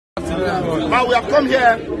Now we have come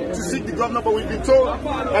here to seek the governor, but we've been told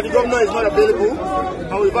that the governor is not available,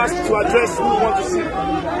 and we've asked to address who we want to see.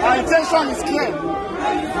 Our intention is clear.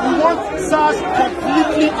 We want Sars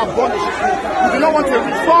completely abolished. We do not want a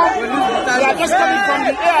reform. We are just coming from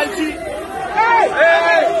the AIG.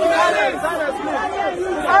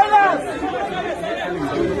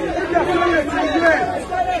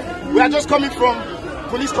 We are just coming from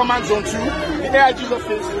Police Command Zone 2, the AIG's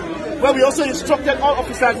office, where we also instructed all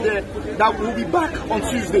officers there that we will be back on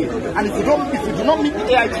Tuesday. And if we do not meet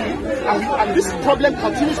the AIG and this problem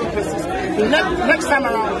continues to persist, the next time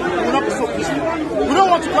around we will not be so peaceful. We don't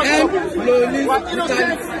want to cause trouble. We are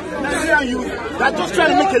innocent Nigerian youth that are just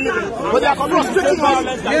trying to make a living, but they are frustrating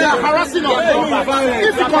us, they are harassing us.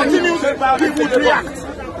 If it continues, we would react.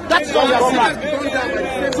 That's all we are saying.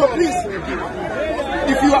 So please,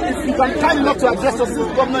 if you can kind enough to address us since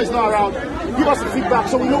the governor is not around, give us the feedback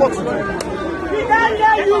so we know what to do. We can't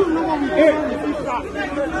hear you!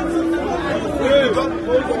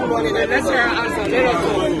 Good morning. Let's hear our answer. Let us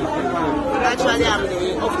know. Actually, I'm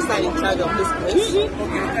the officer in charge of this place.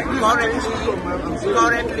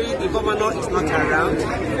 Currently, the governor is not around,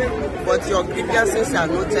 but your grievances are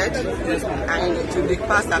noted and it will be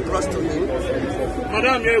passed across to him.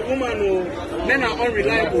 Madam, you're a woman. Men are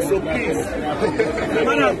unreliable, so please.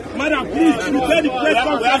 Madam, please, you tell the press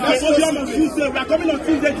conference. On Tuesday. We are coming on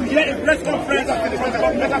Tuesday to hear a press conference. I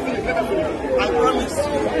promise you.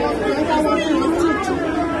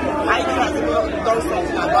 I have done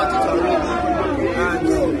something about it already, and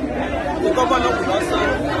the governor will also.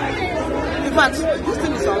 In fact, this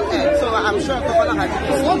thing is on air, so I'm sure the governor has.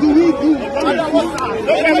 What do we do?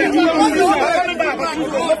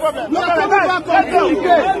 No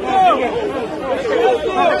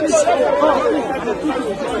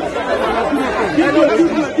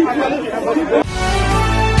problem.